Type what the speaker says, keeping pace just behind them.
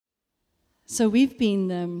So we've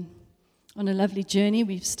been on a lovely journey.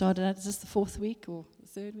 We've started out, is this the fourth week or the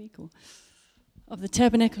third week of the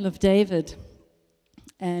Tabernacle of David?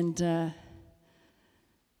 And how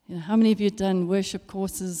many of you have done worship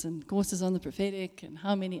courses and courses on the prophetic, and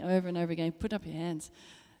how many over and over again? Put up your hands.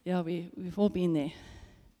 Yeah, we've all been there.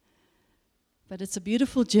 But it's a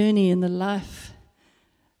beautiful journey in the life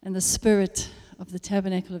and the spirit of the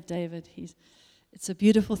Tabernacle of David. It's a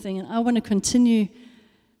beautiful thing, and I want to continue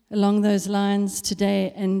along those lines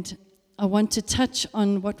today, and I want to touch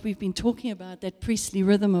on what we've been talking about, that priestly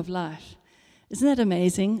rhythm of life. Isn't that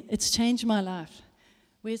amazing? It's changed my life.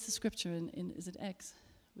 Where's the scripture is it Acts?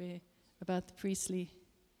 Where about the priestly,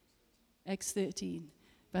 Acts 13,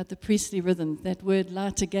 about the priestly rhythm. That word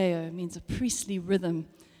liturgeo means a priestly rhythm,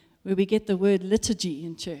 where we get the word liturgy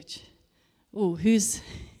in church. Oh, who's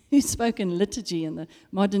spoken liturgy in the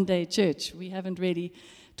modern day church? We haven't really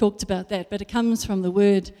talked about that, but it comes from the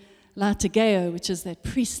word liturgeo, which is that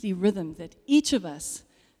priestly rhythm that each of us,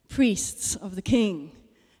 priests of the King,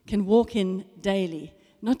 can walk in daily,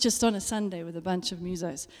 not just on a Sunday with a bunch of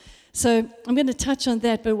musos. So I'm going to touch on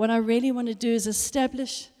that, but what I really want to do is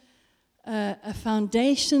establish a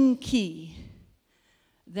foundation key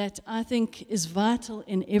that I think is vital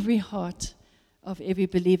in every heart of every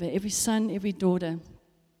believer, every son, every daughter.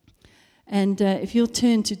 And if you'll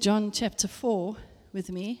turn to John chapter 4 with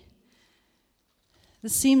me.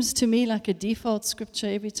 This seems to me like a default scripture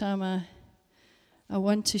every time I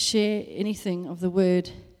want to share anything of the word.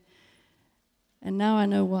 And now I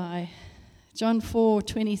know why. John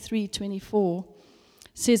 4:23-24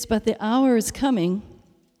 says, "But the hour is coming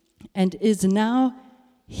and is now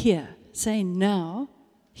here." Say now,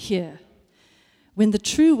 here. "When the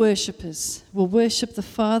true worshippers will worship the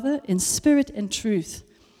Father in spirit and truth.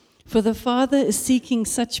 For the Father is seeking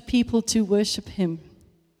such people to worship him."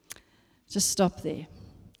 Just stop there.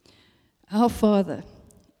 Our Father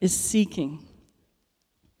is seeking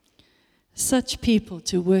such people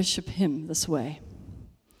to worship him this way.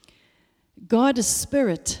 God is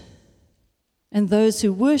spirit, and those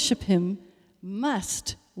who worship him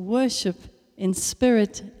must worship in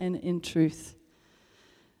spirit and in truth.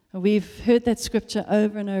 We've heard that scripture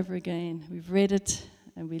over and over again. We've read it,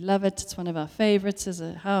 and we love it. It's one of our favorites as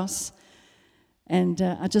a house. And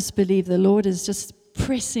I just believe the Lord is just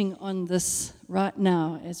pressing on this right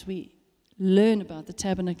now as we learn about the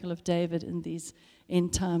Tabernacle of David in these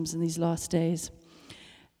end times, in these last days.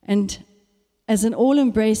 And as an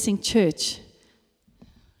all-embracing church,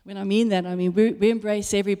 when I mean that, I mean we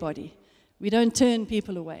embrace everybody. We don't turn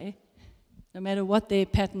people away, no matter what their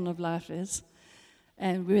pattern of life is,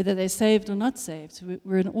 and whether they're saved or not saved.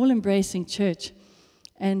 We're an all-embracing church.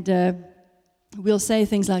 And we'll say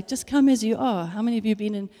things like, just come as you are. How many of you have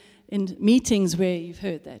been in meetings where you've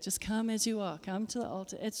heard that? Just come as you are. Come to the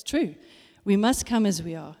altar. It's true. We must come as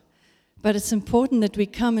we are. But it's important that we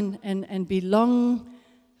come and belong,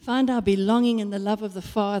 find our belonging in the love of the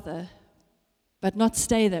Father, but not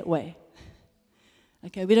stay that way.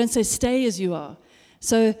 Okay, we don't say stay as you are.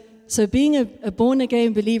 So being a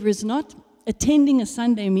born-again believer is not attending a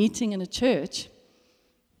Sunday meeting in a church,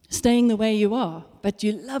 staying the way you are, but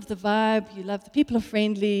you love the vibe, you love the people are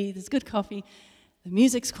friendly, there's good coffee, the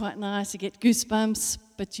music's quite nice, you get goosebumps,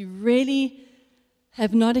 but you really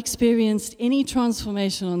have not experienced any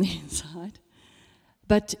transformation on the inside,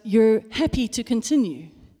 but you're happy to continue.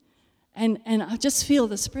 And I just feel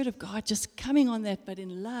the Spirit of God just coming on that, but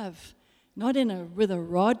in love, not with a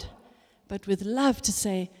rod, but with love to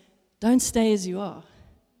say, don't stay as you are.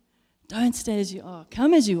 Don't stay as you are.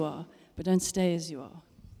 Come as you are, but don't stay as you are.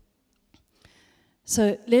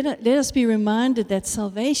 So let us be reminded that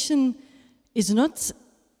salvation is not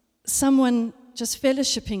someone just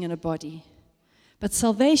fellowshipping in a body, but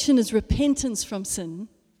salvation is repentance from sin,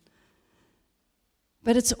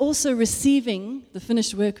 but it's also receiving the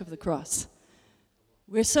finished work of the cross.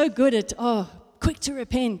 We're so good at, quick to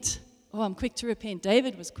repent. I'm quick to repent.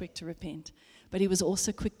 David was quick to repent, but he was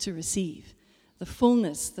also quick to receive the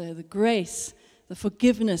fullness, the grace, the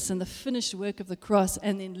forgiveness, and the finished work of the cross,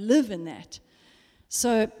 and then live in that.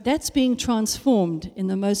 So that's being transformed in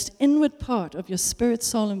the most inward part of your spirit,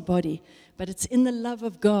 soul, and body, but it's in the love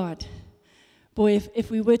of God. Boy, if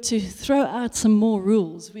we were to throw out some more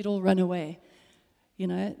rules, we'd all run away.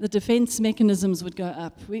 The defense mechanisms would go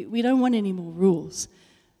up. We don't want any more rules.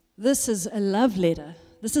 This is a love letter.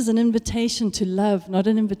 This is an invitation to love, not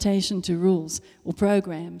an invitation to rules or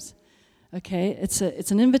programs. Okay? It's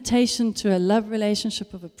an invitation to a love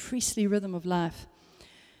relationship of a priestly rhythm of life.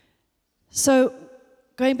 So,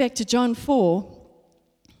 going back to John 4,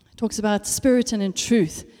 it talks about spirit and in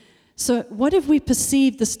truth. So what have we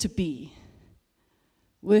perceived this to be?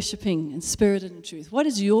 worshiping in spirit and in truth. What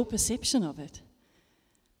is your perception of it?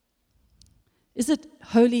 Is it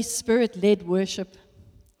Holy Spirit-led worship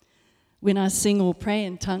when I sing or pray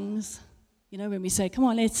in tongues? You know, when we say, come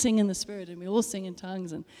on, let's sing in the Spirit, and we all sing in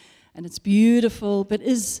tongues, and it's beautiful, but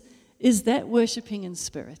is that worshiping in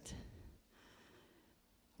spirit?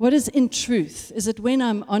 What is in truth? Is it when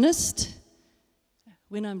I'm honest,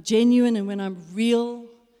 when I'm genuine, and when I'm real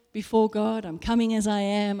before God? I'm coming as I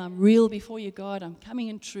am, I'm real before you, God, I'm coming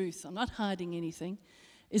in truth, I'm not hiding anything.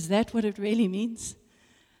 Is that what it really means?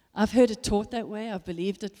 I've heard it taught that way, I've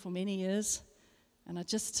believed it for many years, and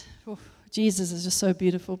Jesus is just so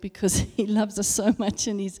beautiful because he loves us so much,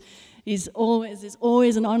 and there's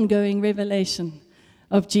always an ongoing revelation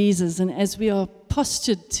of Jesus. And as we are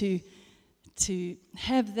postured to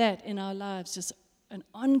have that in our lives, just an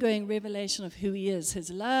ongoing revelation of who he is, his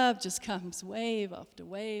love just comes wave after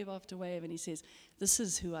wave after wave, and he says, this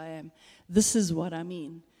is who I am, this is what I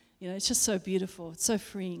mean. You know, it's just so beautiful, it's so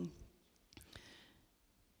freeing.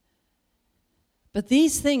 But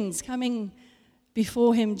these things, coming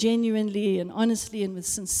before him genuinely and honestly and with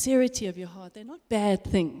sincerity of your heart, they're not bad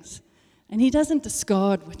things. And he doesn't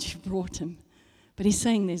discard what you brought him. But he's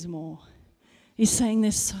saying there's more. He's saying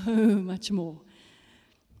there's so much more.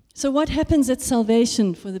 So what happens at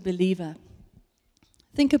salvation for the believer?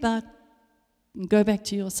 Think about and go back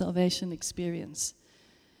to your salvation experience.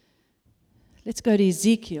 Let's go to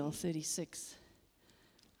Ezekiel 36.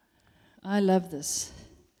 I love this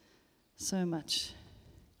so much.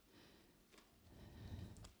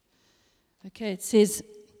 Okay, it says,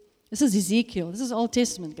 this is Ezekiel. This is Old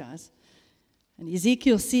Testament, guys. And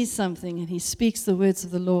Ezekiel sees something, and he speaks the words of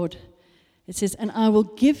the Lord. It says, and I will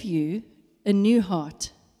give you a new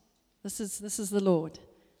heart. This is the Lord.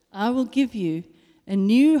 I will give you a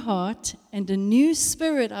new heart, and a new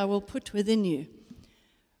spirit I will put within you.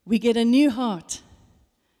 We get a new heart.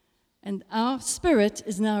 And our spirit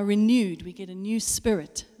is now renewed. We get a new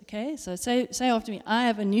spirit. Okay, so say after me, I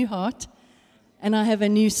have a new heart, and I have a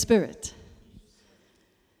new spirit.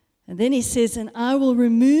 And then he says, and I will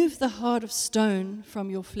remove the heart of stone from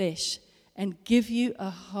your flesh and give you a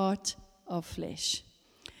heart of flesh.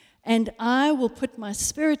 And I will put my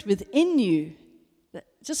spirit within you.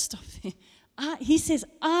 Just stop there. He says,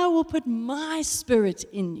 I will put my spirit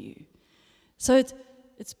in you. So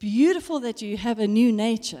it's beautiful that you have a new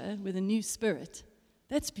nature with a new spirit.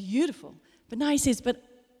 That's beautiful. But now he says, but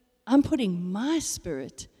I'm putting my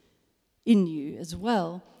spirit in you as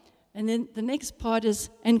well. And then the next part is,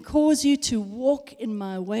 and cause you to walk in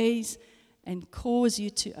my ways and cause you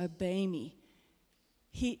to obey me.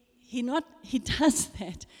 He does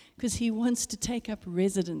that because he wants to take up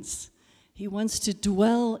residence. He wants to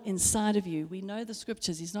dwell inside of you. We know the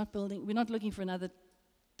scriptures. We're not looking for another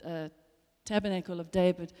tabernacle of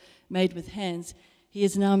David made with hands. He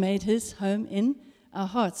has now made his home in our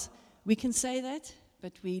hearts. We can say that,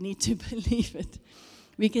 but we need to believe it.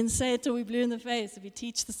 We can say it till we're blue in the face. If we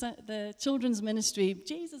teach the children's ministry,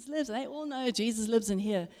 Jesus lives. They all know Jesus lives in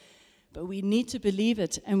here. But we need to believe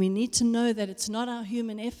it, and we need to know that it's not our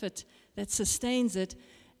human effort that sustains it.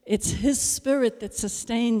 It's his spirit that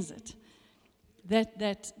sustains it.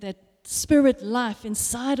 That spirit life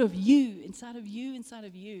inside of you, inside of you, inside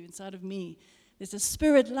of you, inside of me. There's a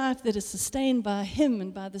spirit life that is sustained by him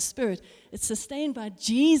and by the Spirit. It's sustained by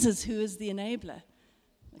Jesus, who is the enabler.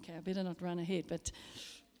 Okay, I better not run ahead, but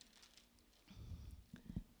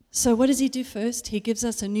so what does he do first? He gives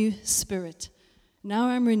us a new spirit. Now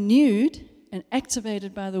I'm renewed and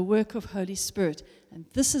activated by the work of Holy Spirit, and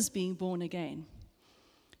this is being born again.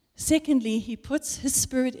 Secondly, he puts his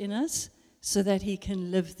spirit in us so that he can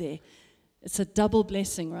live there. It's a double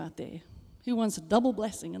blessing right there. Who wants a double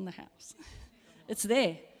blessing in the house? It's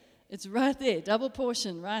there. It's right there. Double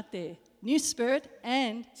portion right there. New spirit,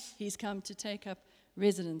 and he's come to take up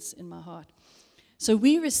residence in my heart. So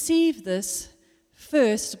we receive this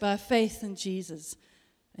first by faith in Jesus,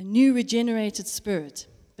 a new regenerated spirit.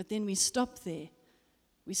 But then we stop there.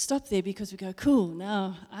 We stop there because we go, cool,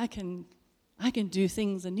 now I can do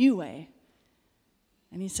things a new way.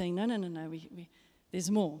 And he's saying, no,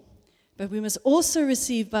 there's more. But we must also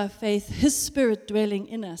receive by faith his spirit dwelling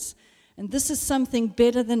in us. And this is something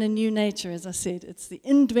better than a new nature, as I said. It's the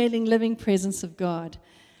indwelling, living presence of God.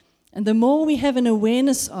 And the more we have an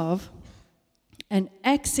awareness of and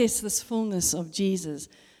access this fullness of Jesus,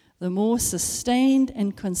 the more sustained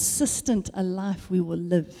and consistent a life we will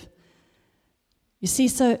live. You see,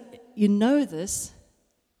 so you know this,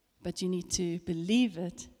 but you need to believe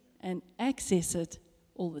it and access it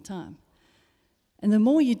all the time. And the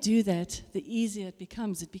more you do that, the easier it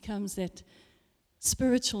becomes. It becomes that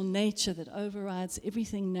spiritual nature that overrides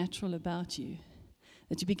everything natural about you.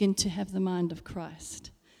 that you begin to have the mind of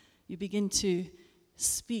Christ. You begin to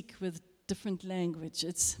speak with different language.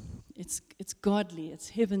 It's godly, it's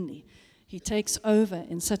heavenly. He takes over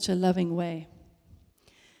in such a loving way.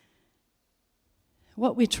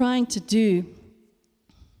 What we're trying to do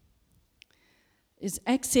is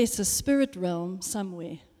access a spirit realm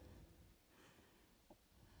somewhere.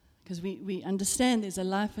 Because we understand there's a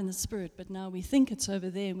life in the spirit, but now we think it's over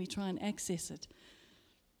there and we try and access it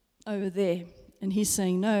over there. And he's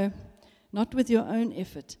saying, no, not with your own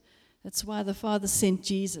effort. That's why the Father sent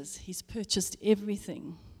Jesus. He's purchased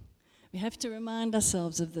everything. We have to remind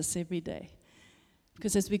ourselves of this every day.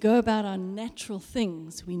 Because as we go about our natural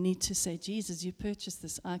things, we need to say, Jesus, you purchased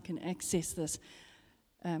this. I can access this.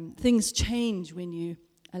 Things change when you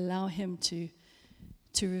allow him to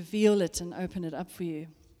reveal it and open it up for you.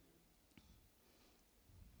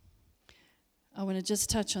 I want to just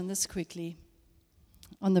touch on this quickly,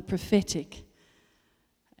 on the prophetic.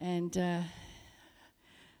 And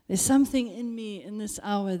there's something in me in this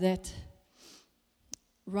hour that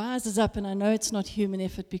rises up, and I know it's not human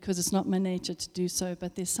effort because it's not my nature to do so,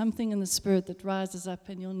 but there's something in the spirit that rises up,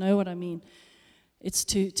 and you'll know what I mean. It's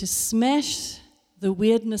to smash the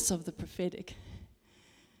weirdness of the prophetic.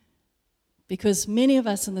 Because many of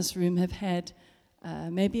us in this room have had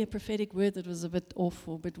maybe a prophetic word that was a bit off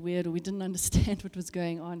or a bit weird, or we didn't understand what was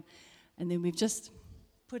going on, and then we've just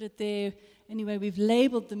put it there. Anyway, we've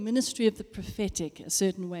labeled the ministry of the prophetic a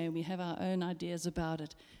certain way, and we have our own ideas about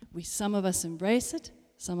it. Some of us embrace it,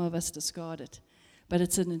 some of us discard it. But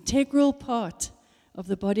it's an integral part of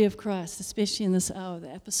the body of Christ, especially in this hour.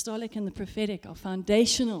 The apostolic and the prophetic are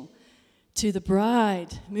foundational to the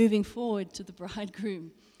bride, moving forward to the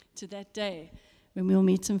bridegroom, to that day when we'll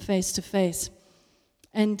meet him face to face.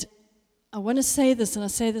 And I want to say this, and I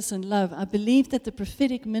say this in love. I believe that the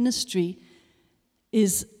prophetic ministry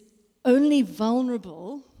is only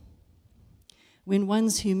vulnerable when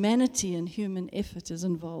one's humanity and human effort is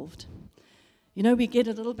involved. You know, we get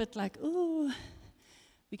a little bit like, oh,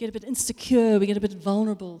 we get a bit insecure, we get a bit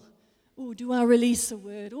vulnerable. Oh, do I release a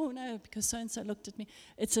word? Oh, no, because so-and-so looked at me.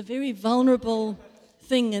 It's a very vulnerable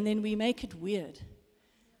thing, and then we make it weird.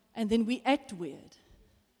 And then we act weird.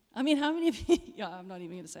 I mean, how many of you? Yeah, I'm not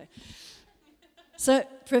even going to say. So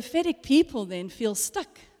prophetic people then feel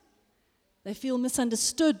stuck. They feel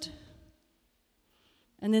misunderstood.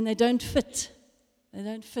 And then they don't fit. They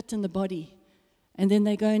don't fit in the body. And then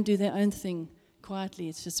they go and do their own thing quietly.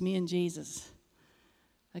 It's just me and Jesus.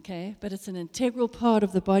 Okay? But it's an integral part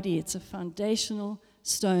of the body. It's a foundational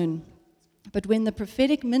stone. But when the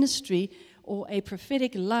prophetic ministry or a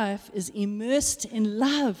prophetic life is immersed in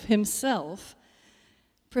love himself,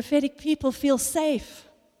 prophetic people feel safe.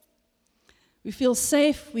 We feel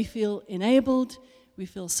safe, we feel enabled, we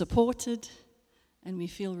feel supported, and we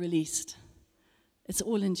feel released. It's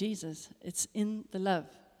all in Jesus. It's in the love.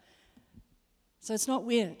 So it's not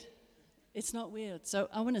weird. It's not weird. So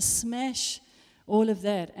I want to smash all of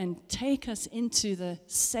that and take us into the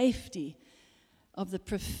safety of the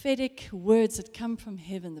prophetic words that come from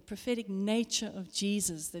heaven, the prophetic nature of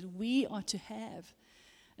Jesus that we are to have.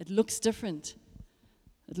 It looks different.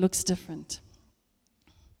 It looks different.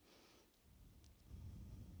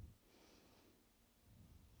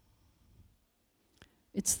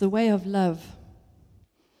 It's the way of love.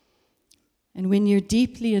 And when you're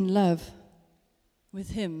deeply in love with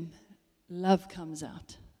him, love comes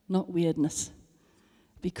out, not weirdness.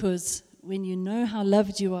 Because when you know how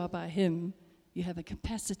loved you are by him, you have a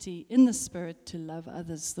capacity in the Spirit to love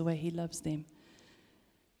others the way he loves them.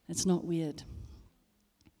 It's not weird.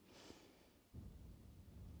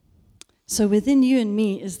 So within you and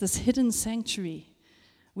me is this hidden sanctuary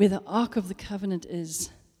where the Ark of the Covenant is,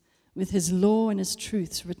 with his law and his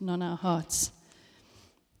truths written on our hearts.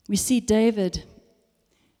 We see David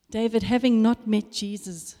having not met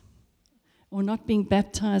Jesus or not being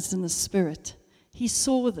baptized in the Spirit, he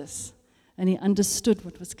saw this and he understood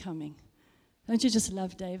what was coming. Don't you just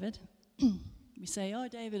love David? We say, oh,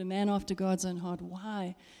 David, a man after God's own heart.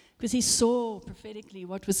 Why? Because he saw prophetically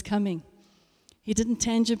what was coming. He didn't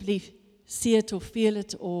tangibly see it or feel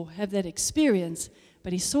it or have that experience,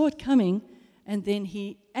 but he saw it coming and then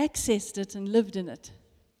he accessed it and lived in it.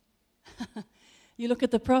 You look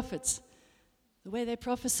at the prophets. The way they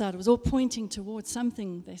prophesied, it was all pointing towards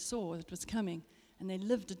something they saw that was coming, and they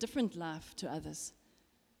lived a different life to others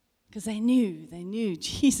because they knew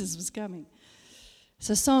Jesus was coming.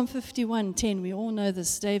 So Psalm 51:10, we all know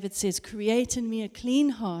this. David says, "Create in me a clean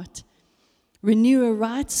heart, renew a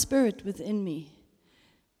right spirit within me."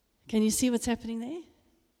 Can you see what's happening there?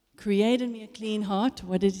 Create in me a clean heart.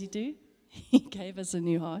 What did he do? He gave us a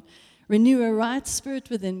new heart. Renew a right spirit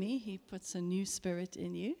within me. He puts a new spirit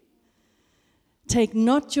in you. Take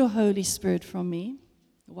not your Holy Spirit from me.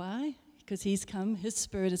 Why? Because he's come, his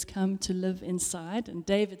spirit has come to live inside. And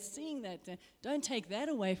David's seeing that. Don't take that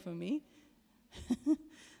away from me.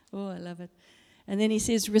 Oh, I love it. And then he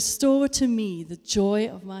says, restore to me the joy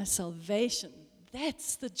of my salvation.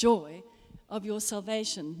 That's the joy of your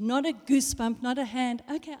salvation. Not a goosebump, not a hand.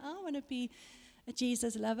 Okay, I want to be a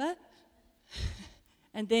Jesus lover.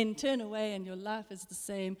 And then turn away and your life is the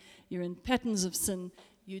same. You're in patterns of sin.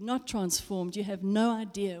 You're not transformed. You have no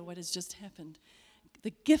idea what has just happened.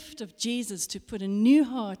 The gift of Jesus to put a new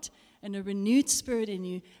heart and a renewed spirit in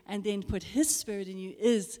you and then put his spirit in you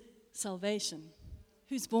is salvation.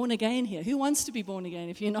 Who's born again here? Who wants to be born again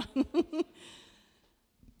if you're not?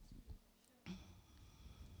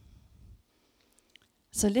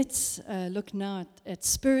 So let's look now at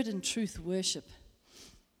spirit and truth worship.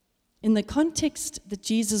 In the context that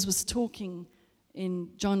Jesus was talking in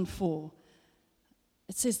John 4,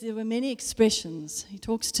 it says there were many expressions. He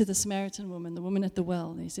talks to the Samaritan woman, the woman at the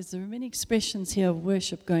well. He says there were many expressions here of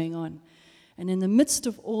worship going on. And in the midst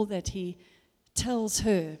of all that, he tells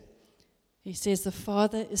her, he says, the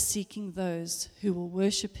Father is seeking those who will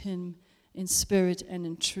worship him in spirit and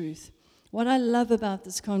in truth. What I love about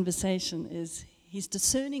this conversation is he's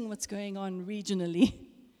discerning what's going on regionally.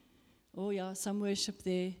 Oh yeah, some worship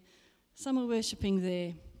there. Some are worshiping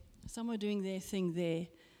there. Some are doing their thing there.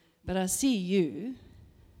 But I see you.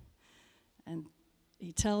 And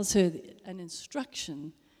he tells her an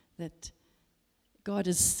instruction that God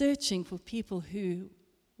is searching for people who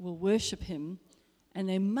will worship him, and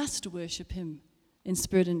they must worship him in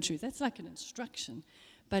spirit and truth. That's like an instruction.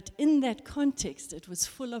 But in that context, it was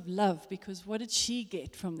full of love, because what did she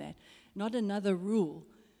get from that? Not another rule.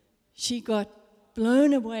 She got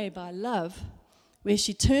blown away by love, where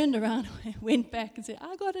she turned around and went back and said,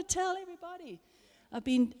 I got to tell everybody. I've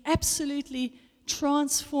been absolutely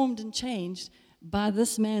transformed and changed by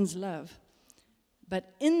this man's love.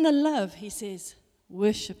 But in the love, he says,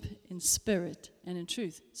 worship in spirit and in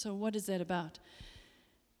truth. So what is that about?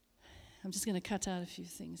 I'm just going to cut out a few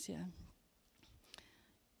things here.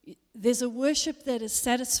 There's a worship that is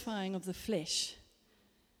satisfying of the flesh,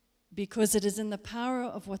 because it is in the power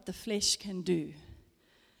of what the flesh can do.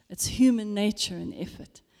 It's human nature and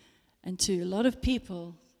effort. And to a lot of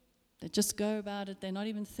people, they just go about it. They're not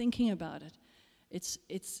even thinking about it.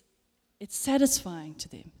 It's satisfying to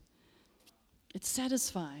them. It's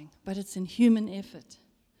satisfying, but it's in human effort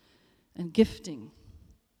and gifting.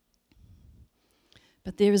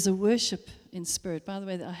 But there is a worship in spirit. By the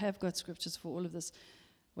way, I have got scriptures for all of this.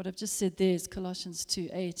 What I've just said there is Colossians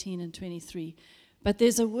 2:18 and 23. But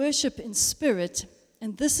there's a worship in spirit,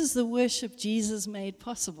 and this is the worship Jesus made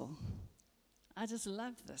possible. I just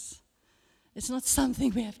love this. It's not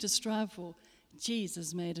something we have to strive for.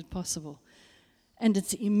 Jesus made it possible. And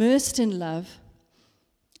it's immersed in love,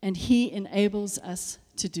 and he enables us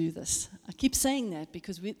to do this. I keep saying that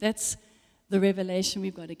because that's the revelation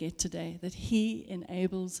we've got to get today, that he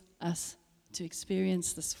enables us to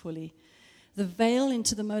experience this fully. The veil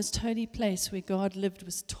into the most holy place where God lived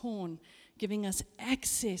was torn, giving us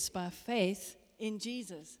access by faith in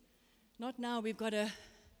Jesus. Not now we've got to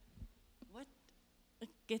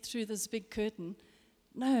get through this big curtain.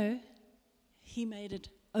 No, he made it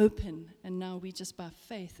open, and now we just by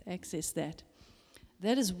faith access that.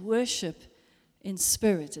 That is worship in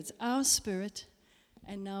spirit. It's our spirit,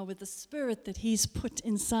 and now with the spirit that he's put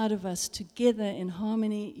inside of us, together in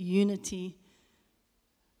harmony, unity,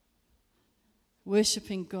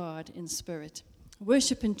 worshiping God in spirit.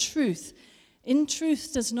 Worship in truth. In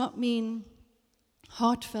truth does not mean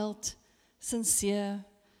heartfelt, sincere,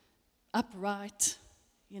 upright,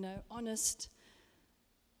 honest.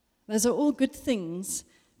 Those are all good things,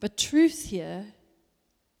 but truth here,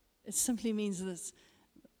 it simply means this,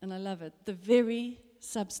 and I love it, the very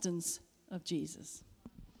substance of Jesus.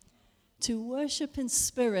 To worship in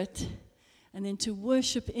spirit and then to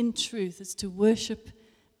worship in truth is to worship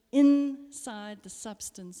inside the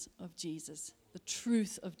substance of Jesus, the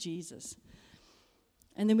truth of Jesus.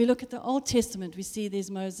 And then we look at the Old Testament, we see there's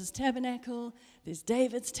Moses' tabernacle, there's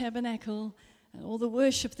David's tabernacle, and all the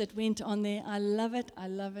worship that went on there. I love it, I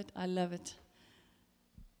love it, I love it.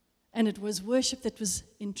 And it was worship that was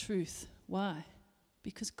in truth. Why?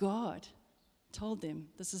 Because God told them,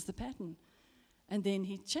 this is the pattern. And then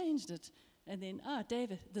he changed it. And then,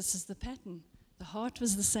 David, this is the pattern. The heart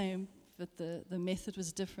was the same, but the method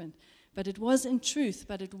was different. But it was in truth,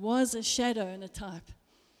 but it was a shadow and a type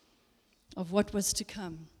of what was to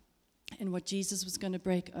come and what Jesus was going to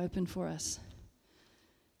break open for us.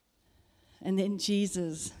 And then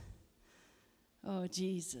Jesus, Oh,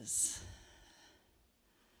 Jesus.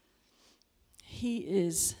 He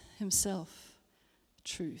is himself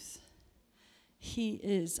truth. He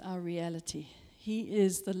is our reality. He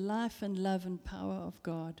is the life and love and power of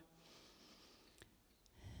God.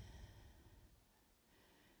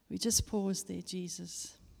 We just pause there,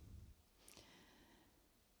 Jesus.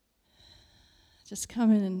 Just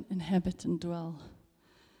come in and inhabit and dwell.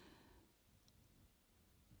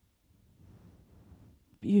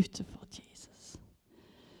 Beautiful Jesus.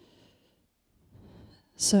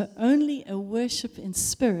 So only a worship in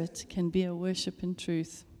spirit can be a worship in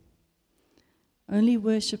truth. Only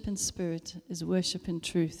worship in spirit is worship in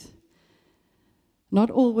truth.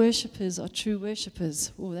 Not all worshippers are true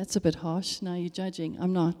worshippers. Oh, that's a bit harsh. Now you're judging.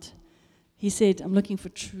 I'm not. He said, I'm looking for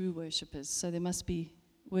true worshippers. So there must be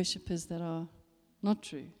worshippers that are not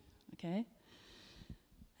true. Okay?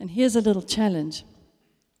 And here's a little challenge.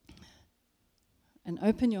 And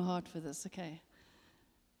open your heart for this. Okay?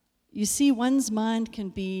 You see, one's mind can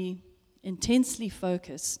be intensely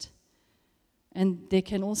focused, and there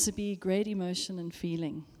can also be great emotion and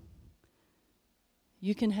feeling.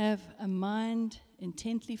 You can have a mind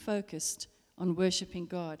intently focused on worshiping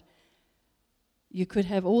God. You could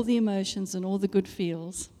have all the emotions and all the good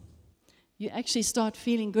feels. You actually start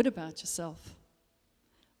feeling good about yourself.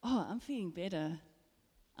 Oh, I'm feeling better.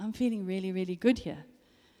 I'm feeling really, really good here.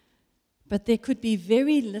 But there could be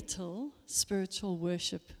very little spiritual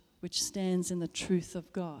worship which stands in the truth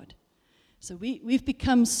of God. So we've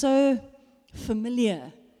become so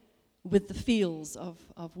familiar with the feels of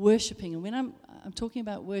worshiping. And when I'm talking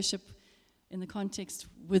about worship in the context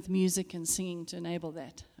with music and singing to enable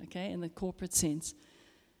that, okay, in the corporate sense.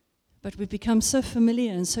 But we've become so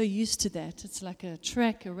familiar and so used to that. It's like a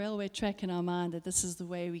railway track in our mind that this is the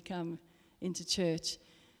way we come into church.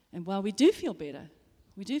 And while we do feel better,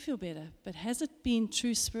 but has it been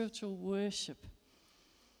true spiritual worship?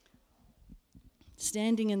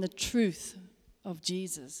 Standing in the truth of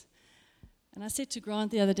Jesus. And I said to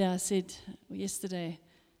Grant the other day, yesterday,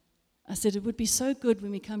 it would be so good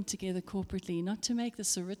when we come together corporately, not to make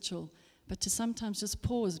this a ritual, but to sometimes just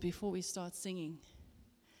pause before we start singing.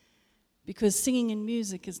 Because singing and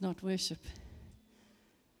music is not worship.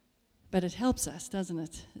 But it helps us, doesn't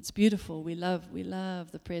it? It's beautiful. We love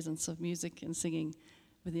the presence of music and singing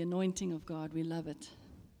with the anointing of God. We love it.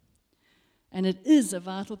 And it is a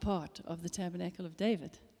vital part of the Tabernacle of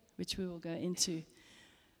David, which we will go into.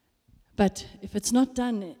 But if it's not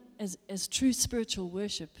done as true spiritual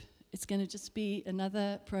worship, it's going to just be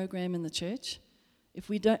another program in the church. If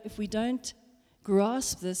we don't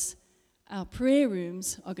grasp this, our prayer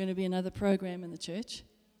rooms are going to be another program in the church,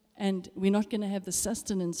 and we're not going to have the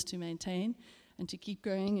sustenance to maintain and to keep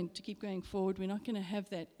going forward. We're not going to have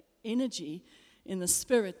that energy in the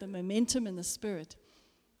spirit, the momentum in the spirit,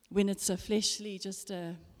 when it's a fleshly,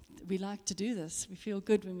 we like to do this. We feel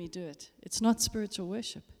good when we do it. It's not spiritual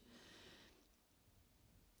worship.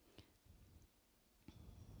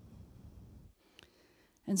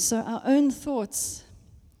 And so our own thoughts,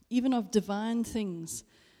 even of divine things,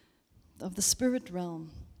 of the spirit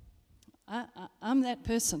realm, I'm that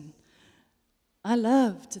person. I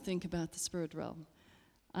love to think about the spirit realm.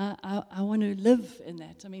 I want to live in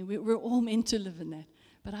that. I mean, we're all meant to live in that.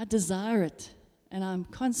 But I desire it. And I'm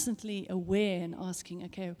constantly aware and asking,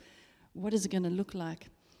 okay, what is it going to look like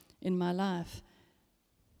in my life?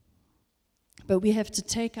 But we have to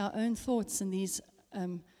take our own thoughts and these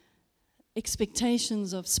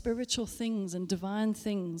expectations of spiritual things and divine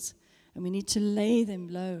things, and we need to lay them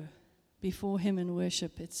low before Him in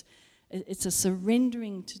worship. It's a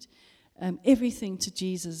surrendering to everything to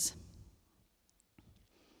Jesus.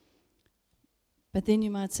 But then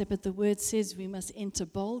you might say, but the word says we must enter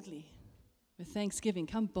boldly with thanksgiving.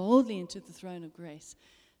 Come boldly into the throne of grace.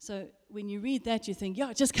 So when you read that, you think,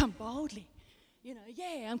 yeah, just come boldly.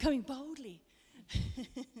 I'm coming boldly.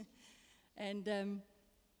 And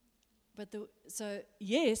so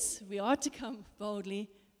yes, we are to come boldly,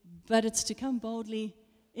 but it's to come boldly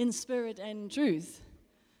in spirit and truth,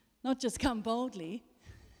 not just come boldly.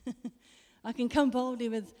 I can come boldly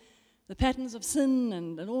with the patterns of sin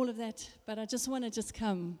and all of that, but I just want to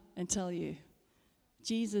come and tell you,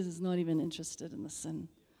 Jesus is not even interested in the sin.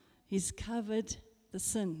 He's covered the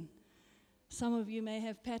sin. Some of you may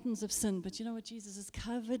have patterns of sin, but you know what? Jesus has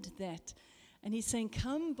covered that. And He's saying,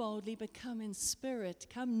 come boldly, but come in spirit.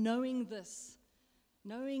 Come knowing this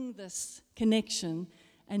connection,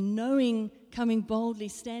 and coming boldly,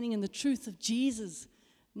 standing in the truth of Jesus,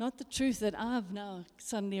 not the truth that I've now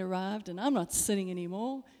suddenly arrived and I'm not sinning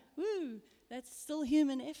anymore. Woo, that's still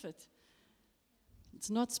human effort. It's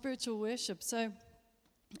not spiritual worship. So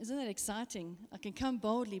Isn't that exciting? I can come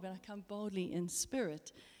boldly, but I come boldly in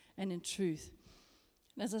spirit and in truth.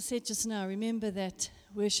 And as I said just now, remember that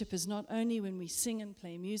worship is not only when we sing and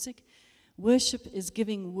play music. Worship is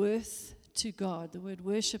giving worth to God. The word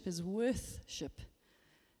worship is worthship.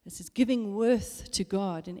 This is giving worth to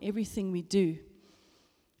God in everything we do.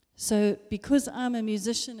 So because I'm a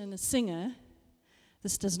musician and a singer,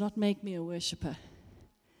 this does not make me a worshiper.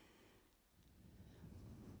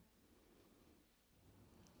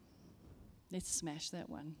 Let's smash that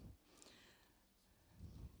one.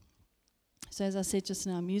 So as I said just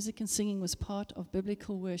now, music and singing was part of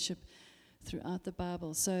biblical worship throughout the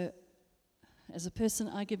Bible. So as a person,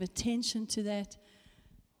 I give attention to that.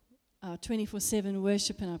 Our 24/7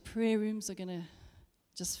 worship and our prayer rooms are going to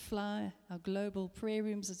just fly. Our global prayer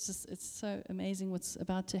rooms, it's so amazing what's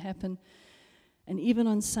about to happen. And even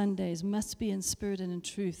on Sundays, must be in spirit and in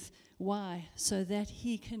truth. Why? So that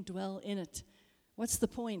He can dwell in it. What's the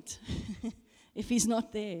point if He's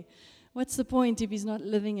not there? What's the point if He's not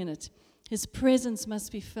living in it? His presence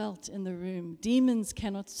must be felt in the room. Demons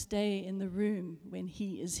cannot stay in the room when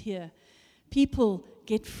He is here. People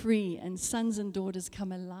get free and sons and daughters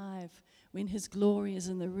come alive when His glory is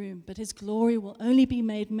in the room. But His glory will only be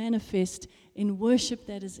made manifest in worship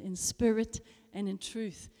that is in spirit and in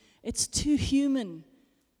truth. It's too human,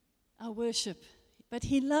 our worship. But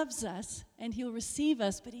He loves us and He'll receive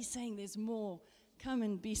us. But He's saying there's more. Come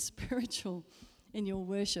and be spiritual in your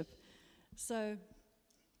worship. So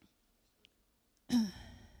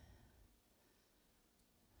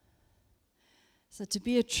to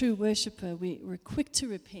be a true worshiper, we're quick to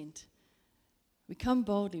repent. We come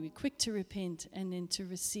boldly, we're quick to repent and then to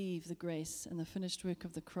receive the grace and the finished work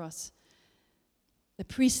of the cross. The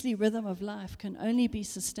priestly rhythm of life can only be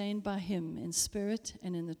sustained by Him in spirit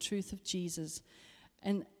and in the truth of Jesus.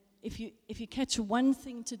 And if you catch one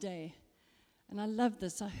thing today, and I love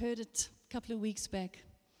this, I heard it a couple of weeks back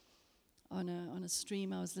on a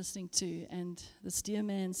stream I was listening to, and this dear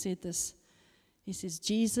man said this. He says,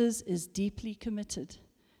 Jesus is deeply committed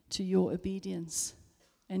to your obedience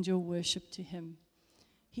and your worship to Him.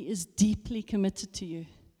 He is deeply committed to you.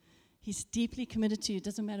 He's deeply committed to you. It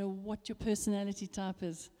doesn't matter what your personality type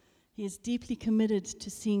is. He is deeply committed to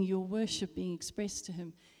seeing your worship being expressed to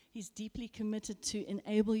Him. He's deeply committed to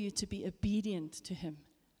enable you to be obedient to Him.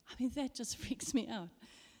 I mean, that just freaks me out.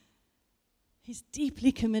 He's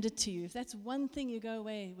deeply committed to you. If that's one thing you go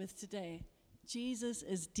away with today, Jesus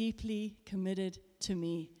is deeply committed to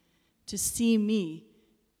me, to see me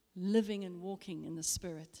living and walking in the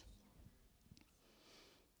Spirit.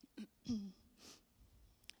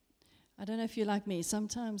 I don't know if you're like me.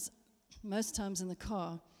 Sometimes, most times in the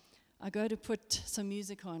car, I go to put some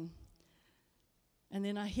music on, and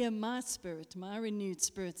then I hear my spirit, my renewed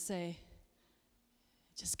spirit say,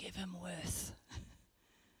 just give Him worth.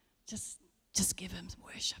 Just give Him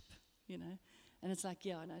worship, you know. And it's like,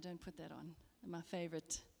 yeah, no, don't put that on. My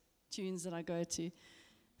favorite tunes that I go to,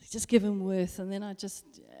 just give Him worth. And then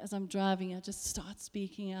as I'm driving, I just start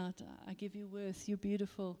speaking out. I give you worth. You're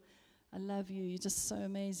beautiful. I love you. You're just so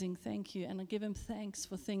amazing. Thank you. And I give Him thanks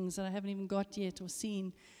for things that I haven't even got yet or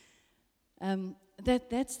seen.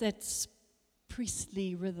 That's that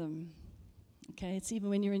priestly rhythm. Okay, it's even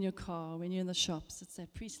when you're in your car, when you're in the shops, it's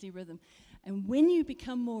that priestly rhythm. And when you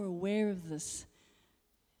become more aware of this,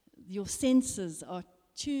 your senses are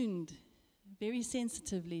tuned very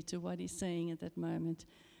sensitively to what He's saying at that moment.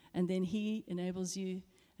 And then He enables you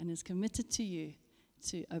and is committed to you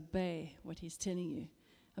to obey what He's telling you.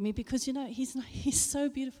 I mean, because, you know, He's so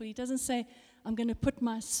beautiful. He doesn't say, I'm going to put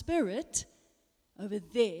my spirit over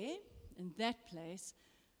there in that place,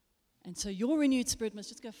 and so your renewed spirit must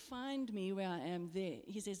just go find me where I am there.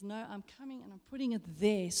 He says, no, I'm coming and I'm putting it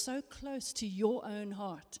there, so close to your own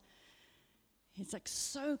heart. It's like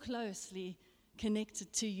so closely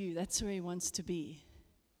connected to you. That's where He wants to be.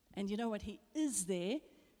 And you know what? He is there.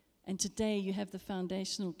 And today you have the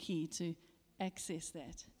foundational key to access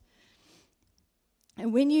that.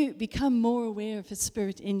 And when you become more aware of His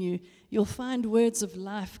Spirit in you, you'll find words of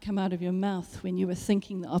life come out of your mouth when you were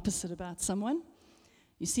thinking the opposite about someone.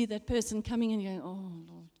 You see that person coming and you're going, oh,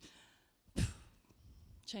 Lord.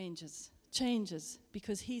 Changes,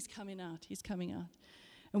 because He's coming out.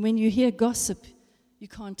 And when you hear gossip, you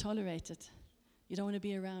can't tolerate it. You don't want to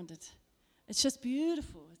be around it. It's just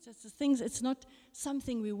beautiful. It's the things. It's not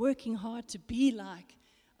something we're working hard to be like.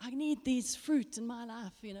 I need these fruit in my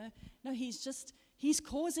life, you know. No, He's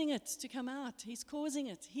causing it to come out. He's causing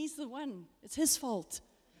it. He's the one. It's His fault.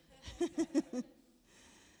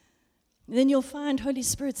 Then you'll find Holy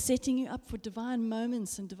Spirit setting you up for divine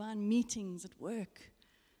moments and divine meetings at work.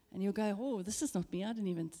 And you'll go, oh, this is not me. I didn't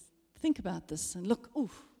even Think about this and look,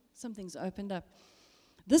 something's opened up.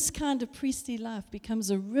 This kind of priestly life becomes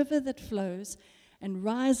a river that flows and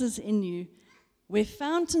rises in you, where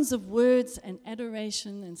fountains of words and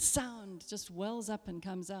adoration and sound just wells up and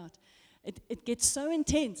comes out. It gets so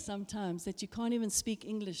intense sometimes that you can't even speak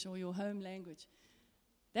English or your home language.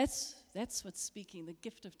 That's what speaking, the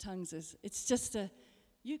gift of tongues is. It's just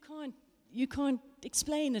you can't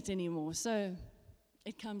explain it anymore. So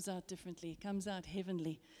it comes out differently. It comes out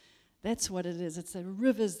heavenly. That's what it is. It's the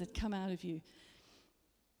rivers that come out of you.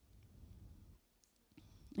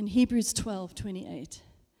 In Hebrews 12:28,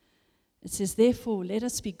 it says, "Therefore, let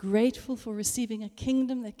us be grateful for receiving a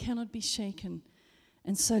kingdom that cannot be shaken.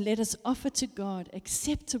 And so let us offer to God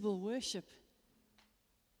acceptable worship."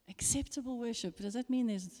 Acceptable worship. Does that mean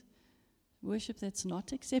there's worship that's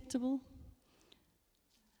not acceptable?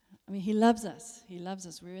 I mean, He loves us. He loves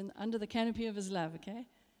us. We're under the canopy of His love, okay?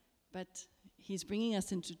 But He's bringing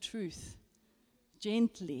us into truth,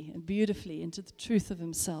 gently and beautifully into the truth of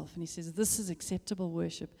Himself. And He says, this is acceptable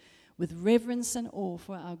worship, with reverence and awe,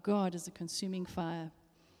 for our God is a consuming fire.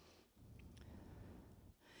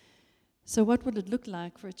 So what would it look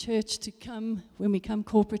like for a church to come, when we come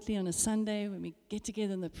corporately on a Sunday, when we get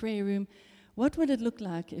together in the prayer room, what would it look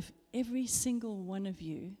like if every single one of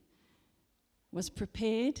you was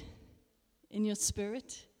prepared in your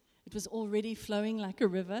spirit? It was already flowing like a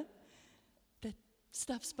river. That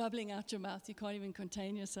stuff's bubbling out your mouth. You can't even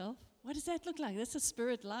contain yourself. What does that look like? That's a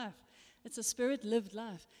spirit life. It's a spirit-lived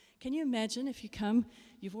life. Can you imagine if you come,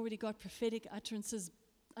 you've already got prophetic utterances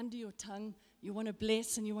under your tongue. You want to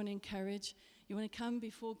bless and you want to encourage. You want to come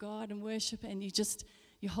before God and worship, and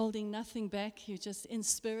you're holding nothing back. You're just in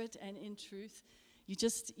spirit and in truth.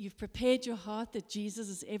 You've prepared your heart that Jesus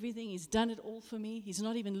is everything. He's done it all for me. He's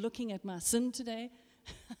not even looking at my sin today.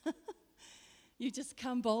 You just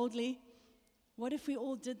come boldly. What if we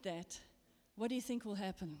all did that? What do you think will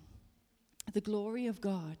happen? The glory of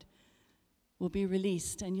God will be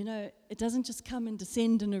released. And it doesn't just come and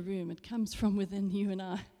descend in a room. It comes from within you and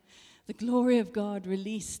I. The glory of God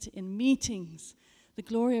released in meetings. The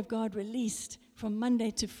glory of God released from Monday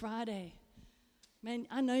to Friday. Man,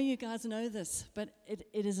 I know you guys know this, but it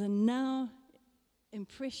is a now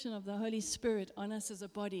impression of the Holy Spirit on us as a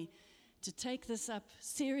body to take this up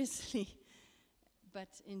seriously, but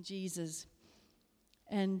in Jesus.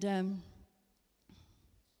 And, oh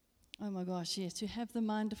my gosh, yes, to have the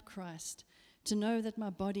mind of Christ, to know that my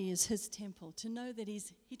body is His temple, to know that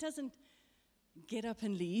He doesn't get up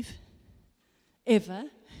and leave, ever.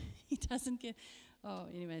 He doesn't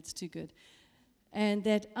anyway, it's too good. And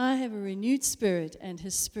that I have a renewed spirit, and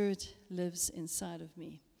His Spirit lives inside of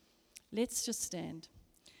me. Let's just stand.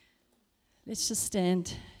 Let's just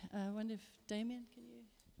stand. I wonder if, Damien, can you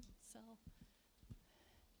sell?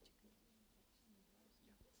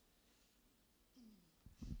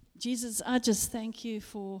 Jesus, I just thank You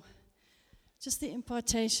for just the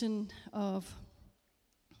impartation of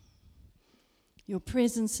Your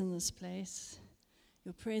presence in this place,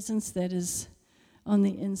 Your presence that is on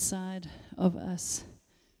the inside of us.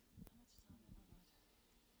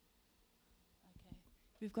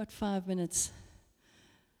 Okay, we've got 5 minutes.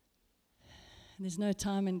 And there's no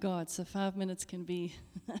time in God, so 5 minutes can be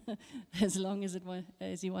as long as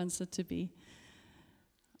He wants it to be.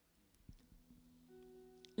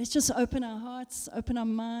 Let's just open our hearts, open our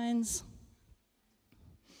minds.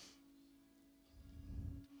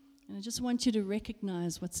 And I just want you to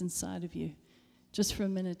recognize what's inside of you. Just for a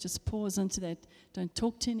minute, just pause onto that. Don't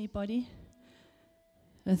talk to anybody.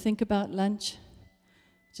 Don't think about lunch.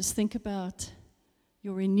 Just think about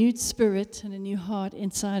your renewed spirit and a new heart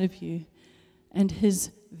inside of you, and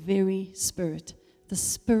His very Spirit. The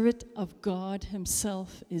Spirit of God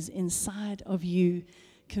Himself is inside of you,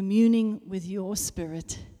 communing with your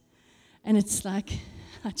spirit. And it's like,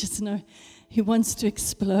 I just know, He wants to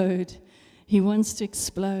explode. He wants to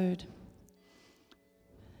explode.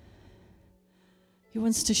 He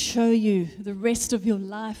wants to show you the rest of your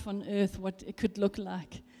life on earth, what it could look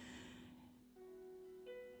like.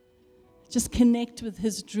 Just connect with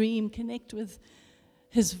His dream, connect with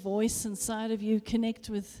His voice inside of you, connect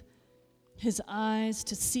with His eyes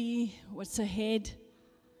to see what's ahead.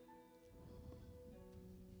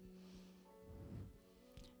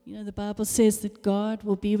 The Bible says that God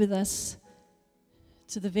will be with us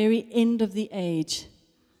to the very end of the age.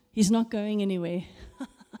 He's not going anywhere.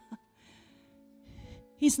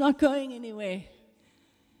 He's not going anywhere.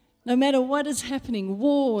 No matter what is happening,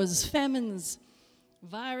 wars, famines,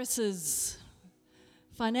 viruses,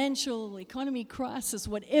 financial, economy crisis,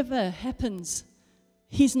 whatever happens,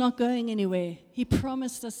 He's not going anywhere. He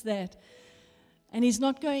promised us that. And he's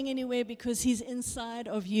not going anywhere because he's inside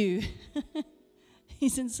of you.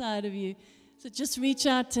 He's inside of you. So just reach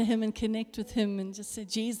out to him and connect with him and just say,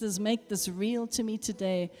 Jesus, make this real to me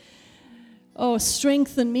today. Oh,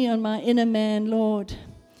 strengthen me on my inner man, Lord.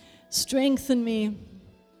 Strengthen me.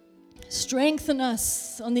 Strengthen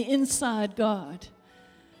us on the inside, God.